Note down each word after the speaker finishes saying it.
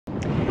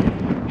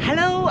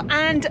Hello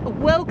and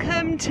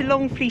welcome to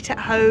Longfleet at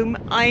Home.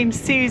 I'm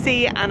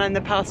Susie and I'm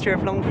the pastor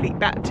of Longfleet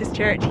Baptist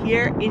Church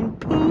here in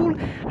Poole,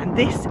 and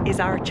this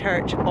is our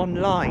church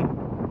online.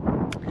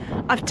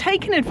 I've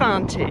taken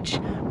advantage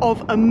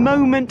of a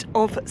moment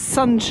of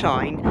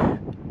sunshine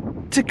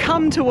to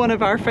come to one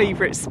of our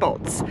favourite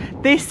spots.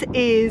 This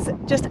is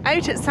just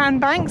out at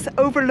Sandbanks,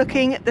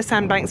 overlooking the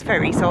Sandbanks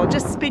Ferry. So I'll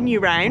just spin you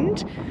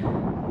round.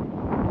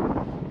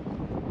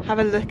 Have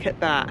a look at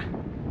that.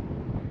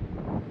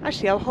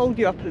 Actually, I'll hold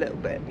you up a little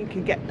bit. You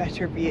can get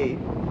better view.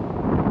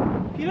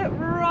 If you look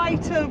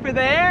right over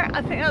there,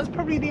 I think that's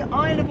probably the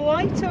Isle of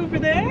Wight over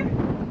there.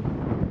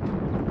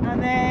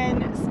 And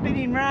then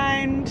spinning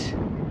round,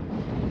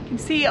 you can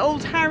see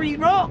Old Harry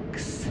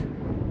Rocks.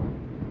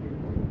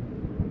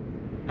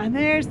 And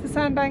there's the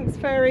Sandbanks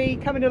Ferry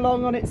coming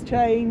along on its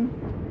chain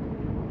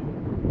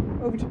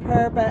over to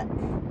Purbeck.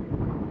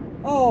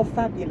 Oh,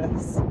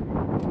 fabulous.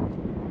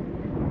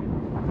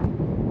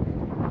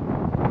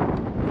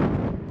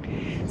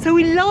 So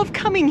we love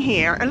coming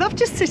here. I love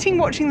just sitting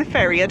watching the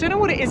ferry. I don't know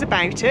what it is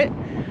about it.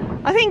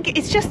 I think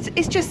it's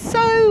just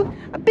so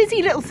a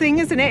busy little thing,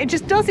 isn't it? It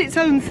just does its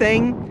own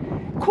thing.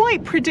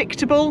 Quite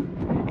predictable.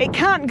 It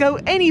can't go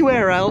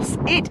anywhere else.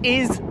 It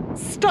is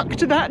stuck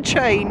to that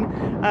chain.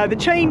 The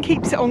chain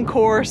keeps it on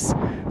course.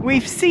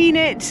 We've seen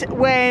it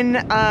when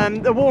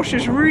the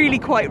water's really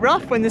quite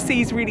rough, when the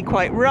sea's really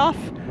quite rough,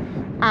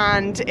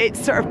 and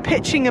it's sort of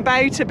pitching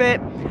about a bit.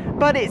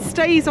 But it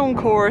stays on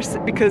course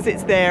because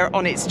it's there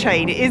on its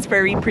chain. It is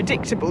very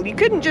predictable. You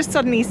couldn't just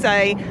suddenly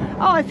say,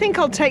 oh, I think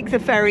I'll take the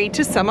ferry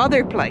to some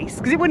other place,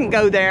 because it wouldn't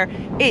go there.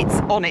 It's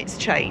on its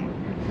chain.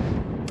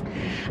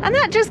 And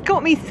that just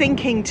got me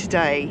thinking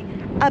today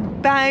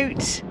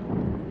about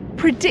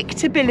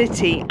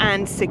predictability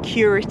and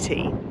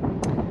security.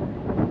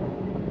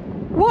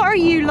 What are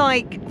you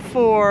like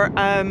for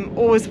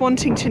always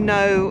wanting to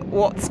know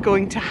what's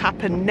going to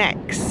happen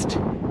next?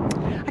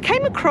 I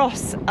came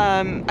across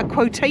a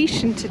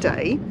quotation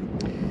today.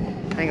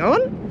 Hang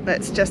on,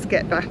 let's just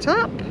get that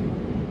up.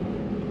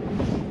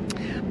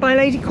 By a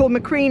lady called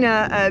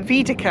Macrina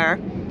Wiedeker,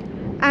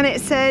 and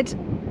it said,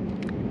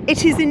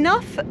 "It is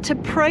enough to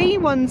pray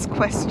one's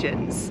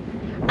questions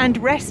and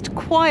rest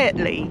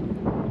quietly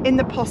in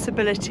the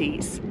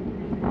possibilities.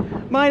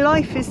 My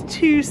life is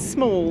too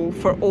small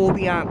for all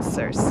the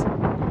answers,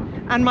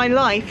 and my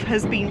life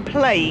has been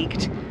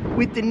plagued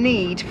with the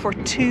need for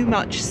too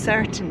much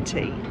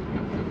certainty."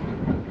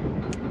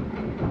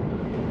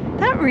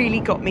 That really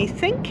got me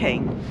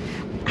thinking.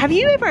 Have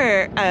you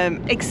ever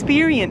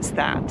experienced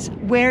that,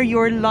 where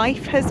your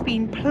life has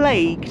been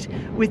plagued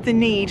with the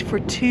need for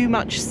too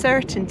much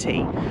certainty?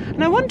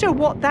 And I wonder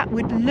what that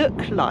would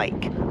look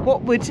like.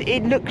 What would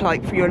it look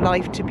like for your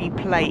life to be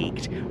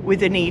plagued with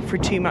the need for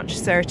too much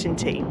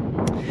certainty?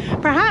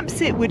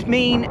 Perhaps it would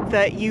mean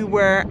that you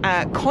were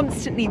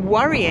constantly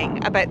worrying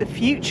about the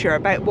future,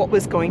 about what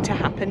was going to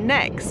happen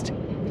next.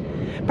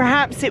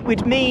 Perhaps it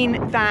would mean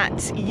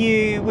that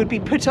you would be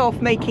put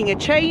off making a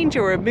change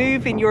or a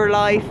move in your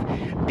life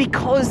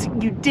because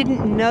you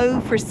didn't know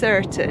for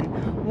certain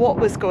what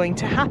was going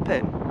to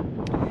happen.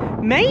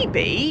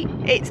 Maybe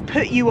it's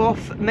put you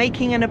off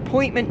making an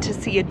appointment to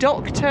see a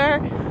doctor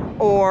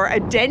or a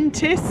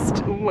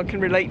dentist. Ooh, I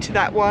can relate to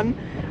that one.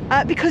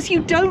 Because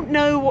you don't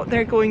know what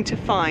they're going to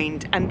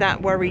find, and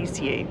that worries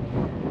you.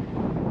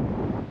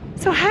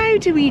 So how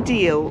do we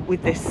deal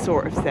with this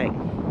sort of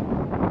thing?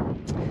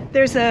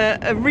 There's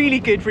a really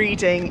good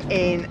reading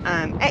in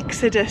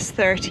Exodus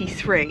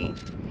 33,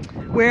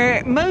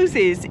 where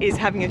Moses is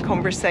having a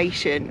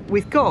conversation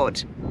with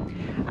God.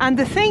 And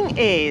the thing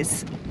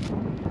is,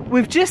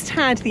 we've just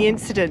had the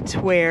incident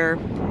where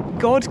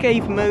God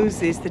gave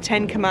Moses the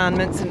 10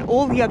 Commandments and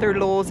all the other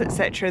laws,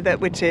 etc., that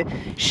were to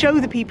show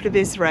the people of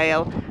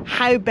Israel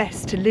how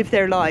best to live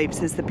their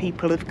lives as the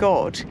people of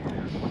God.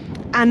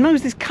 And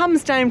Moses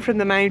comes down from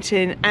the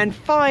mountain and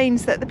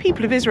finds that the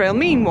people of Israel,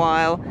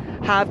 meanwhile,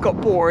 have got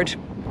bored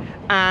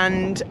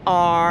and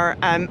are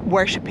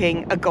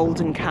worshipping a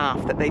golden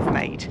calf that they've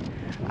made.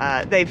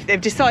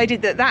 They've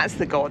decided that that's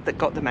the God that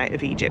got them out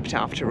of Egypt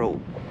after all.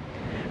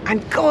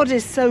 And God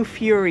is so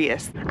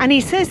furious. And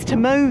he says to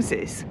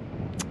Moses,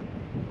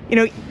 you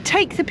know,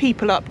 take the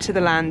people up to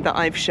the land that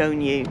I've shown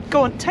you.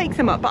 Go on, take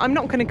them up, but I'm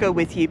not going to go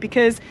with you,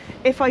 because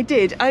if I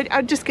did,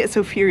 I'd just get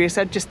so furious,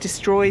 I'd just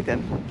destroy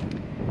them.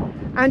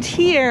 And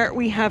here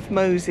we have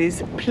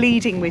Moses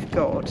pleading with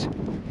God.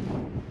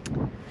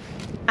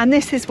 And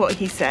this is what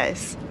he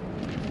says.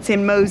 It's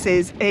in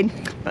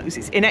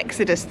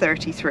Exodus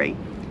 33.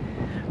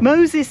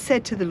 Moses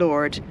said to the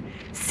Lord,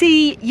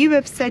 "See, you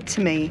have said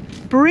to me,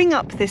 bring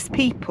up this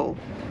people,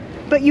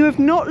 but you have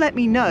not let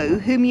me know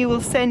whom you will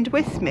send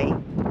with me.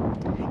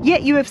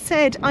 Yet you have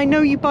said, I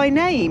know you by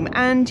name,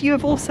 and you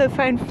have also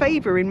found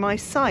favour in my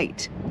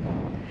sight.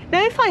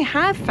 Now if I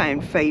have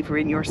found favour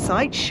in your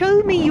sight,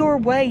 show me your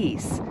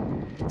ways,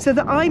 so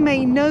that I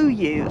may know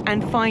you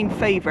and find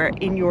favour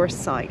in your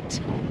sight.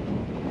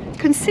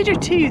 Consider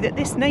too that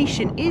this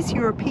nation is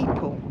your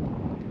people."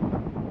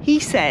 He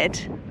said,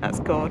 that's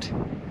God,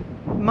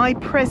 "My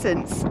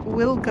presence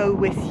will go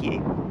with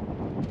you,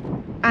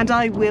 and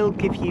I will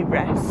give you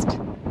rest.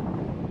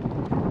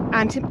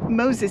 And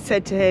Moses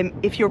said to him,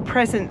 if your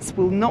presence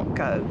will not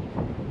go,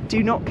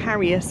 do not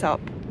carry us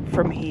up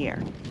from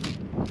here.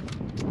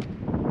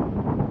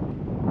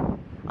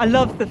 I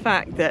love the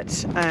fact that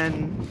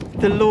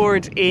the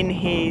Lord, in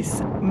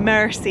his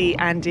mercy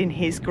and in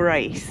his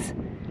grace,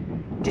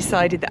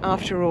 decided that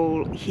after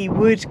all he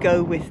would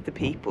go with the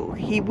people.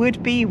 He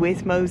would be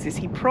with Moses.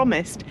 He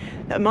promised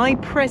that my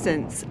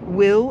presence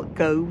will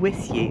go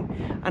with you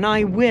and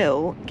I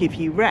will give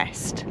you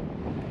rest.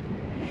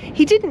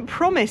 He didn't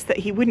promise that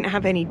he wouldn't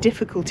have any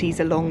difficulties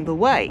along the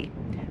way,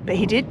 but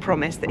he did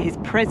promise that his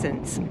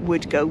presence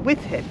would go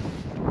with him.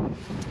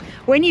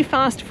 When you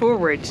fast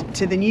forward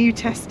to the New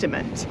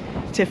Testament,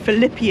 to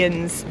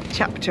Philippians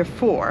chapter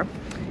 4,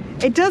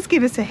 it does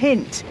give us a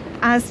hint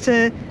as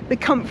to the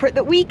comfort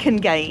that we can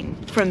gain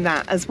from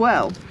that as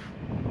well.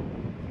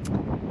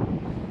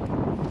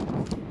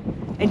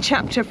 In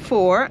chapter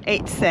 4,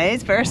 it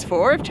says, verse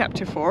 4 of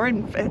chapter 4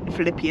 in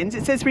Philippians,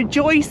 it says,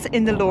 rejoice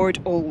in the Lord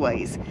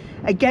always.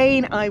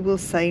 Again, I will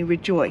say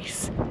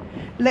rejoice.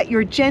 Let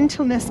your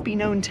gentleness be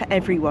known to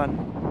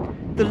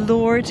everyone. The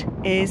Lord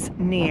is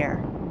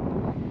near.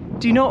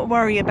 Do not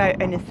worry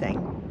about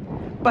anything,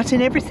 but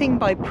in everything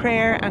by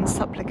prayer and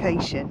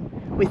supplication,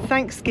 with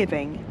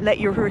thanksgiving, let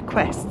your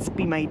requests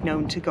be made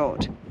known to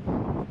God.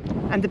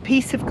 And the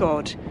peace of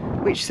God,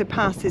 which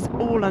surpasses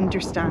all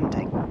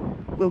understanding,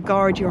 will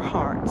guard your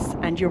hearts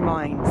and your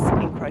minds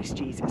in Christ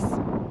Jesus.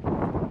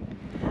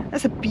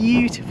 That's a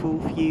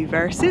beautiful few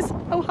verses.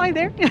 Oh, hi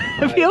there.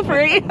 Feel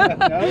free. No,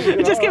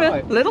 just give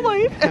right. a little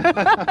wave.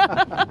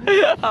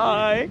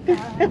 Hi.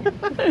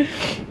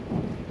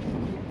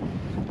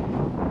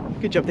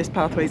 Good job, this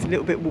pathway is a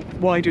little bit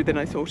wider than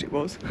I thought it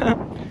was.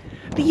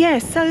 But yeah,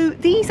 so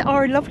these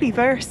are lovely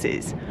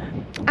verses.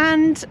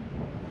 And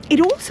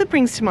it also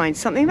brings to mind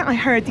something that I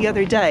heard the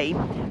other day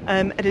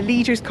at a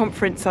leaders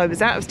conference I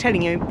was at. I was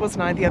telling you,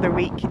 wasn't I, the other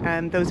week,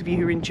 those of you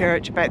who are in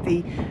church, about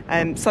the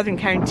Southern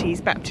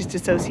Counties Baptist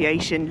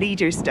Association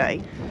Leaders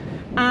Day.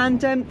 And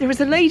there was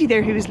a lady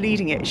there who was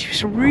leading it. She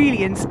was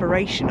really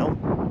inspirational.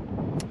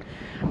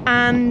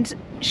 And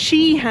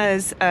she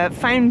has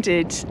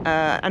founded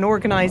an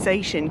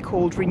organisation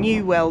called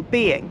Renew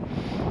Wellbeing.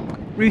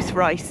 Ruth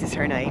Rice is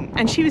her name,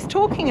 and she was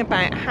talking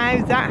about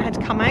how that had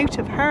come out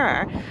of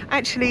her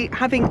actually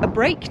having a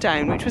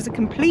breakdown, which was a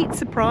complete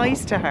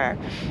surprise to her,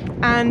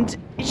 and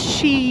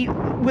she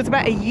was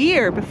about a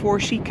year before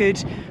she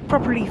could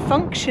properly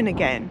function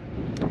again.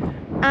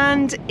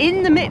 And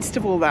in the midst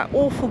of all that,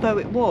 awful though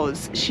it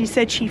was, she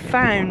said she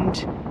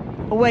found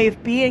a way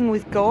of being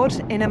with God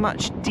in a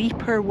much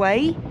deeper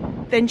way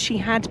than she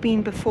had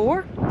been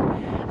before.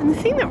 And the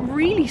thing that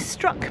really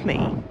struck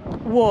me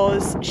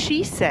was,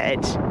 she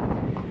said,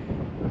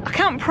 I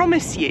can't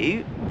promise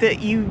you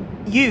that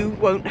you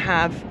won't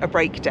have a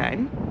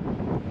breakdown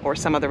or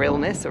some other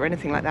illness or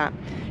anything like that.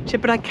 She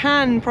said, but I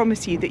can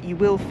promise you that you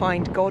will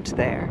find God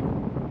there.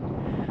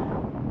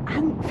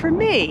 And for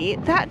me,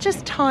 that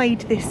just tied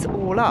this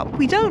all up.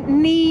 We don't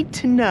need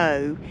to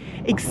know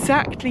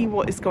exactly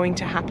what is going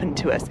to happen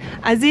to us,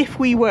 as if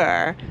we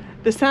were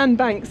the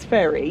Sandbanks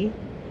Ferry,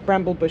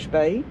 Bramblebush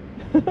Bay,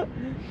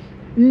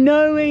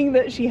 knowing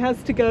that she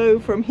has to go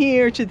from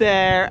here to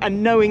there,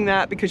 and knowing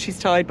that because she's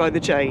tied by the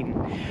chain.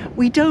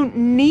 We don't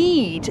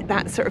need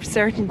that sort of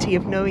certainty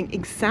of knowing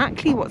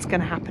exactly what's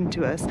going to happen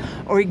to us,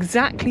 or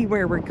exactly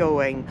where we're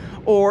going,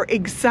 or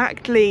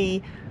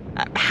exactly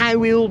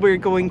how ill we're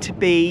going to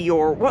be,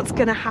 or what's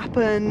going to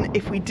happen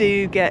if we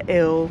do get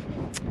ill.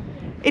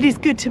 It is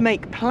good to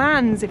make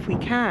plans if we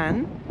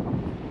can,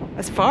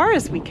 as far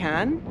as we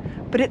can,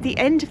 but at the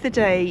end of the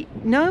day,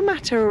 no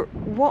matter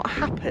what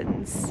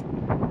happens,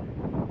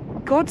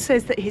 God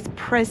says that his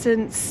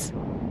presence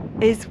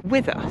is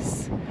with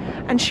us.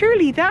 And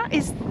surely that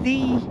is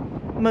the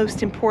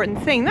most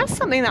important thing. That's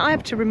something that I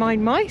have to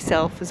remind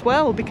myself as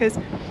well, because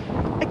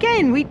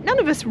again, none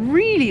of us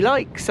really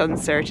likes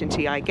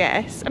uncertainty, I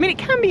guess. I mean, it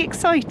can be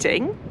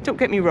exciting, don't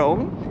get me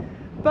wrong,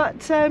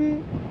 but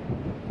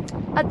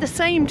at the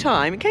same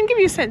time, it can give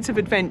you a sense of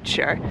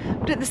adventure,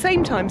 but at the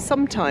same time,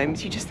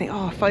 sometimes you just think,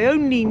 oh, if I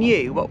only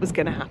knew what was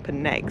going to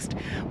happen next.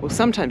 Well,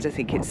 sometimes I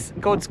think it's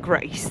God's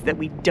grace that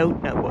we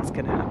don't know what's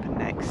going to happen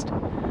next.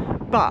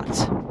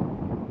 But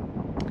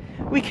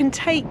we can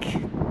take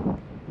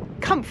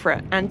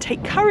comfort and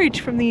take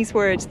courage from these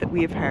words that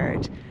we have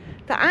heard,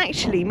 that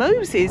actually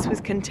Moses was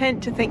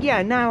content to think,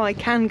 yeah, now I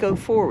can go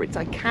forwards,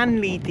 I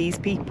can lead these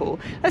people.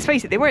 Let's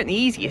face it, they weren't the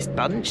easiest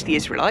bunch, the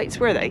Israelites,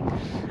 were they?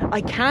 I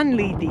can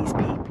lead these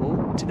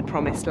people to the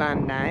promised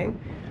land now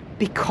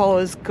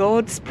because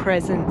God's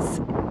presence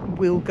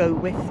will go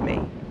with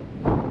me.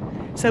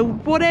 So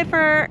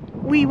whatever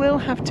we will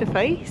have to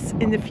face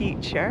in the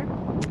future,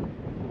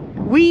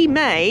 we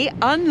may,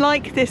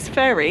 unlike this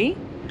ferry,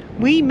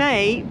 we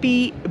may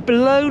be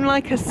blown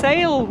like a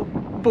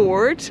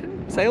sailboat.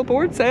 You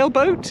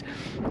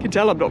can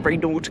tell I'm not very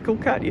nautical,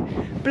 can't you?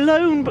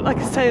 Blown like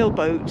a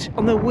sailboat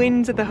on the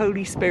winds of the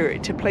Holy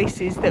Spirit to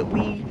places that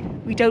we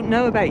don't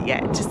know about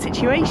yet, to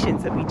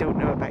situations that we don't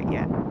know about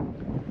yet.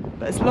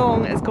 But as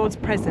long as God's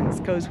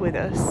presence goes with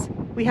us,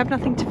 we have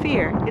nothing to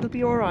fear. It'll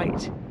be all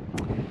right.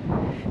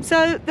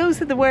 So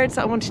those are the words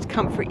that I wanted to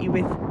comfort you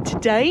with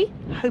today.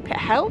 Hope it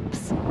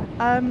helps. Do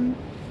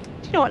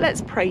you know what?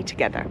 Let's pray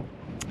together.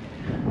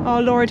 Oh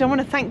Lord, I want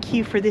to thank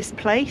you for this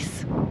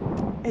place.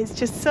 It's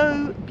just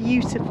so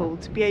beautiful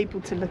to be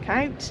able to look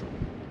out.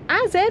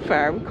 As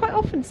ever, we quite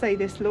often say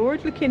this,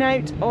 Lord, looking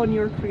out on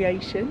your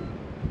creation.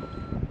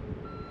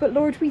 But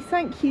Lord, we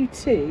thank you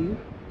too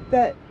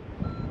that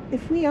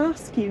if we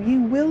ask you,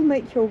 you will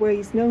make your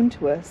ways known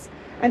to us.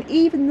 And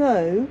even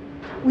though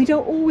we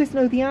don't always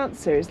know the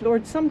answers,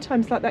 Lord,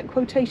 sometimes, like that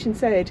quotation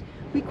said,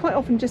 we quite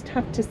often just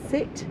have to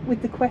sit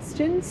with the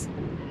questions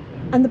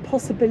and the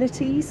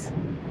possibilities.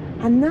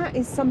 And that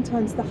is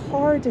sometimes the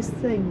hardest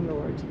thing,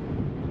 Lord.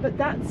 But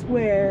that's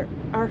where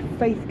our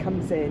faith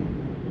comes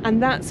in.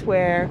 And that's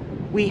where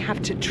we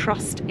have to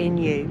trust in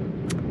you.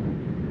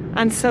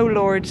 And so,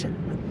 Lord,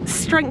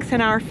 strengthen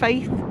our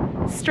faith,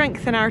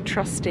 strengthen our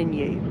trust in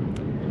you.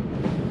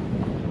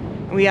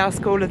 We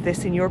ask all of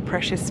this in your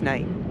precious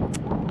name.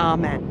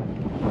 Amen.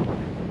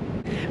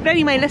 But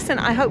anyway, listen,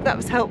 I hope that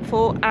was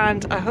helpful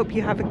and I hope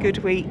you have a good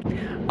week.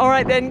 All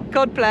right then,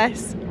 God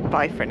bless.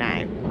 Bye for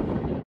now.